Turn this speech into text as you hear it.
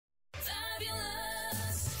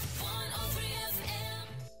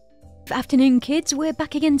afternoon, kids. We're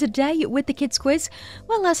back again today with the kids quiz.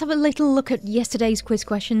 Well, let's have a little look at yesterday's quiz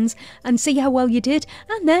questions and see how well you did,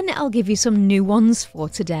 and then I'll give you some new ones for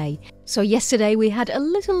today. So yesterday we had a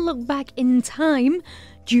little look back in time.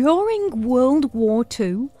 During World War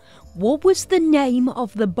II, what was the name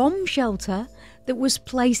of the bomb shelter that was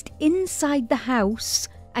placed inside the house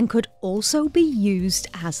and could also be used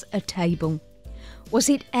as a table? Was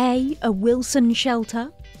it A, a Wilson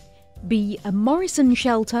shelter, B, a Morrison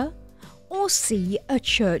shelter, or C, a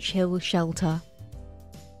Churchill shelter?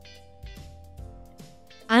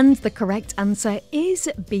 And the correct answer is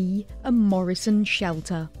B, a Morrison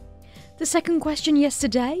shelter. The second question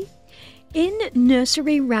yesterday. In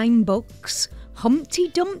nursery rhyme books, Humpty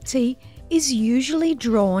Dumpty is usually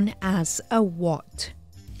drawn as a what?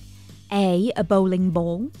 A, a bowling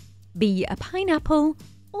ball, B, a pineapple,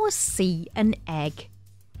 or C, an egg?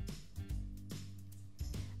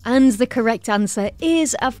 And the correct answer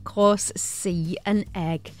is, of course, C, an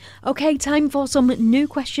egg. Okay, time for some new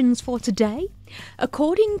questions for today.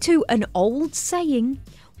 According to an old saying,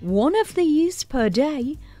 one of these per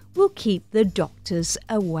day will keep the doctors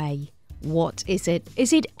away. What is it?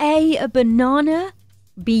 Is it A, a banana,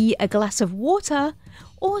 B, a glass of water,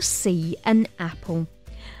 or C, an apple?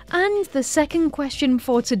 And the second question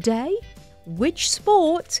for today, which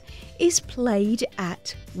sport is played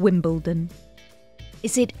at Wimbledon?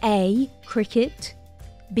 Is it A, cricket,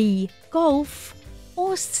 B, golf,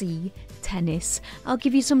 or C, tennis? I'll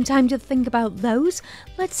give you some time to think about those.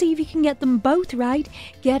 Let's see if you can get them both right.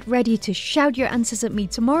 Get ready to shout your answers at me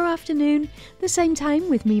tomorrow afternoon, the same time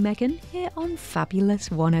with me, Megan, here on Fabulous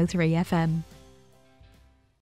 103 FM.